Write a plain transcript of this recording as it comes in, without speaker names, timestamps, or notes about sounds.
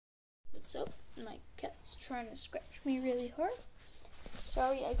what's up? My cat's trying to scratch me really hard.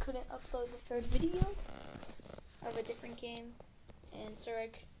 Sorry I couldn't upload the third video of a different game, and sorry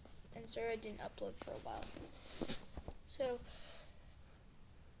I didn't upload for a while. So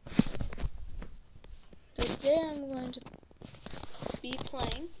today I'm going to be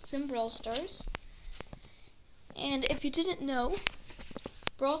playing some Brawl Stars. And if you didn't know,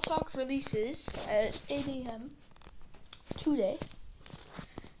 Brawl Talk releases at 8 a.m. today.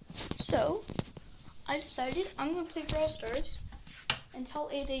 So I decided I'm going to play Brawl Stars until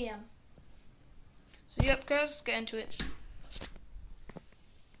 8 a.m. So yep, guys, let's get into it.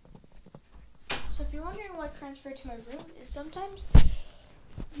 So if you're wondering why I transferred to my room, is sometimes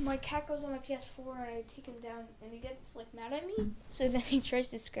my cat goes on my PS4 and I take him down and he gets like mad at me, so then he tries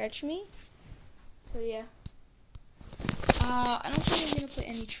to scratch me. So yeah. I don't think I'm going to play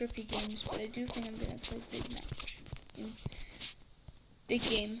any trophy games, but I do think I'm going to play big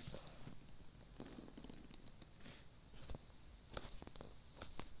game.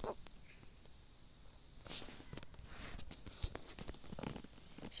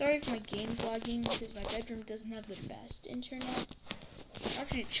 Sorry if my game's lagging because my bedroom doesn't have the best internet.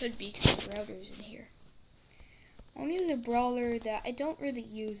 Actually, it should be because the router's in here. I want to use a brawler that I don't really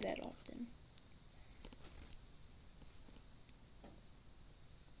use that often.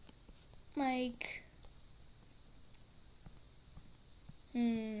 Like,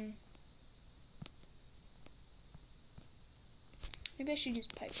 maybe I should use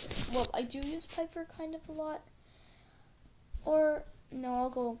Piper. Well, I do use Piper kind of a lot. Or, no, I'll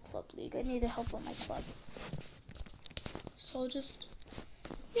go in Club League. I need to help on my club. So I'll just,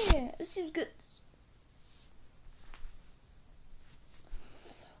 yeah, this seems good.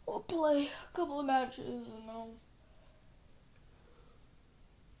 We'll play a couple of matches and I'll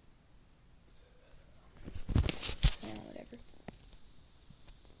whatever.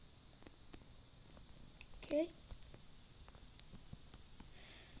 Okay.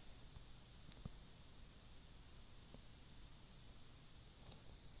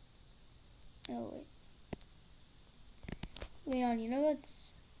 Oh wait. Leon, you know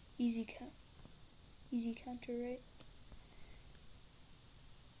that's easy counter, right?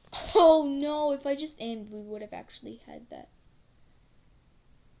 Oh no, if I just aimed, we would have actually had that.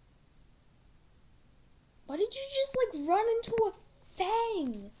 Why did you just like run into a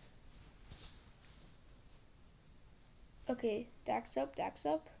fang? Okay, Dax up.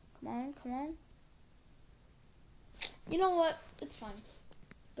 Come on. You know what? It's fine.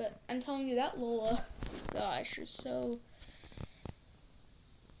 But I'm telling you, that Lola, gosh, you're so...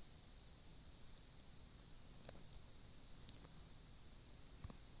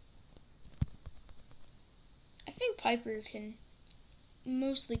 I think Piper can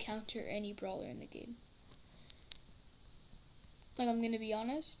mostly counter any brawler in the game. Like, I'm gonna be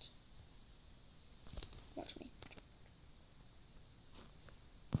honest. Watch me.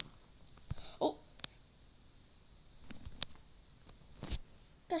 Oh!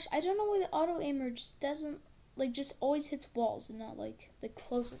 Gosh, I don't know why the auto aimer just doesn't, like, just always hits walls and not, like, the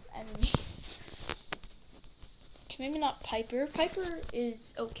closest enemy. Okay, maybe not Piper. Piper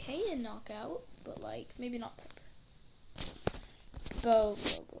is okay in knockout, but, like, maybe not Piper. Bo.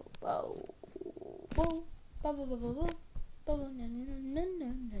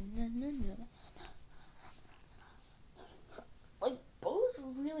 Like, Bo's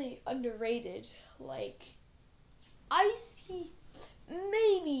really underrated. Like, I see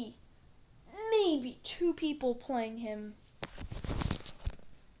maybe 2 people playing him,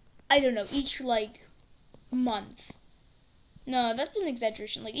 I don't know, each, like, month. No, that's an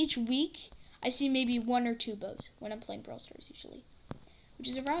exaggeration. Like, each week, I see maybe 1 or 2 Bo's when I'm playing Brawl Stars, usually. Which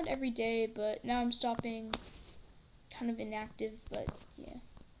is around every day, but now I'm stopping, kind of inactive, but, yeah.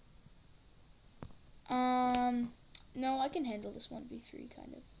 No, I can handle this 1v3,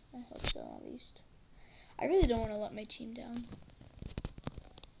 kind of. I hope so, at least. I really don't want to let my team down.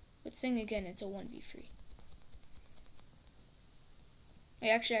 But saying again, it's a 1v3. Wait,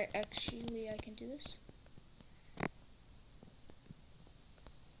 actually, I can do this.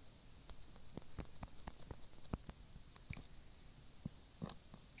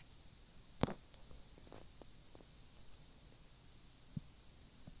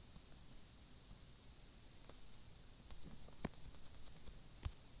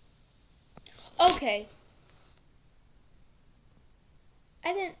 Okay.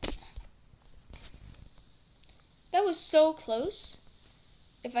 I didn't... That was so close.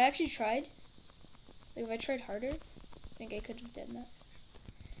 If I actually tried, like, if I tried harder, I think I could have done that.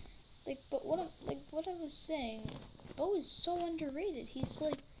 Like, but what I was saying, Bo is so underrated. He's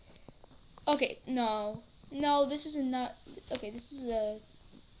like, okay, no, this is not, okay, this is a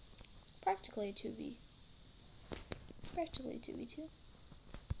Practically a 2v. Practically a 2v2.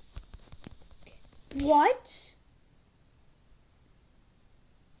 Okay. What?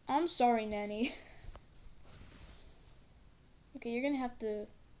 I'm sorry, Nanny. Okay, you're gonna have to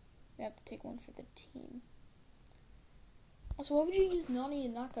take one for the team. Also, why would you use Nani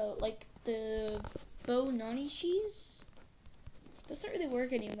and Naka? Like the bow Nani cheese? Doesn't really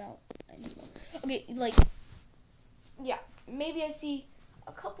work anymore. Okay, like, yeah, maybe I see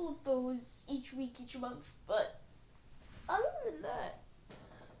a couple of bows each week, each month, but other than that,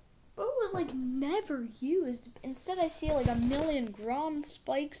 bow was like never used. Instead, I see like a million Grom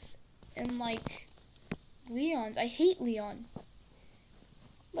spikes and like Leons. I hate Leon.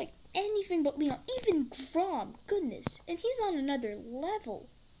 Like anything but Leon. Even Grom, goodness, and he's on another level.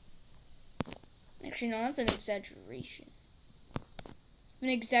 Actually, no, that's an exaggeration. An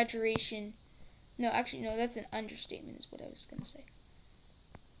exaggeration. No, actually, no, that's an understatement is what I was going to say.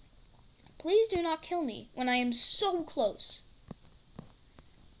 Please do not kill me when I am so close.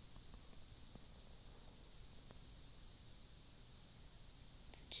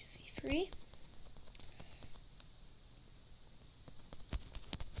 It's a 2v3.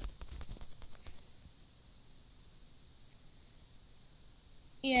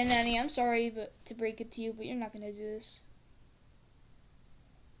 Yeah, Nanny, I'm sorry to break it to you, but you're not going to do this.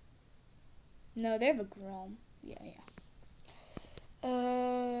 No, they have a Grom. Yeah.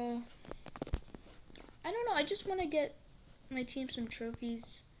 I don't know. I just want to get my team some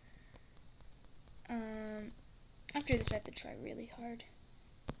trophies. After this, I have to try really hard.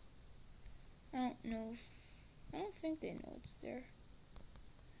 I don't think they know it's there.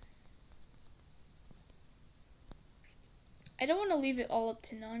 I don't want to leave it all up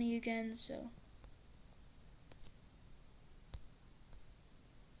to Nani again, so.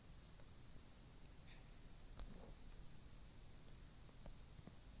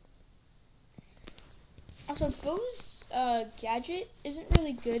 Also, Bo's gadget isn't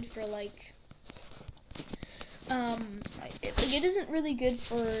really good for like it isn't really good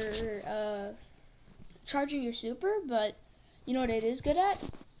for charging your super, but you know what it is good at?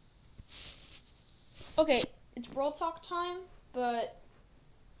 Okay, it's Brawl Talk time, but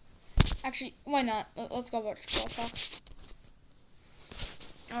actually, why not? Let's go watch Brawl Talk.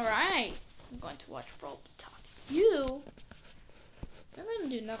 Alright, I'm going to watch Brawl Talk. You're going to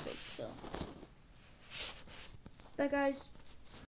do nothing, so. Bye, guys.